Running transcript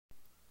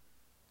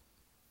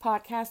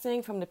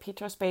podcasting from the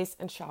Petra Space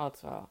in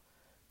Charlottesville.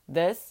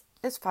 This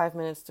is 5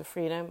 Minutes to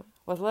Freedom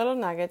with little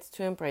nuggets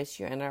to embrace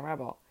your inner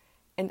rebel.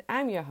 And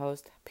I'm your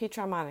host,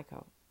 Petra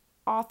Monaco,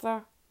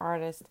 author,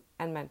 artist,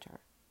 and mentor.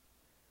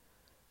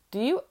 Do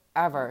you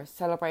ever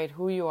celebrate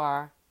who you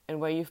are and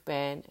where you've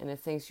been and the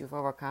things you've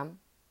overcome?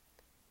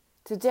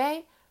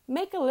 Today,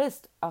 make a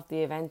list of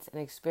the events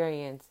and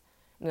experience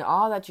and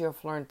all that you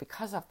have learned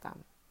because of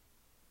them.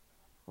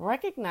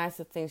 Recognize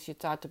the things you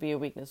thought to be a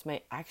weakness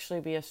may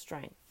actually be a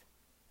strength.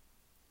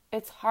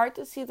 It's hard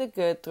to see the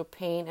good through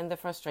pain and the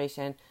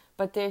frustration,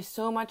 but there's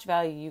so much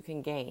value you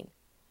can gain.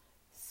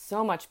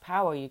 So much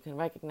power you can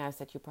recognize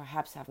that you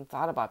perhaps haven't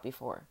thought about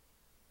before.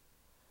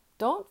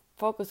 Don't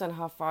focus on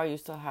how far you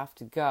still have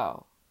to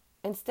go.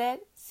 Instead,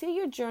 see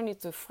your journey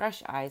through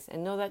fresh eyes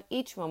and know that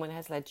each moment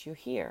has led you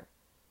here.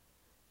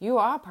 You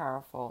are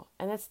powerful,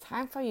 and it's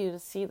time for you to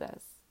see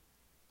this.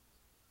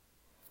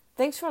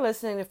 Thanks for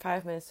listening to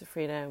 5 Minutes to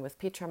Freedom with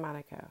Petra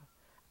Monaco.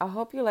 I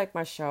hope you like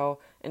my show,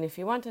 and if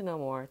you want to know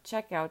more,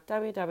 check out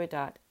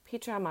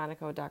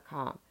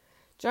www.petramonaco.com.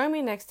 Join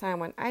me next time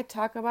when I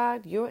talk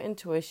about your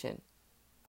intuition.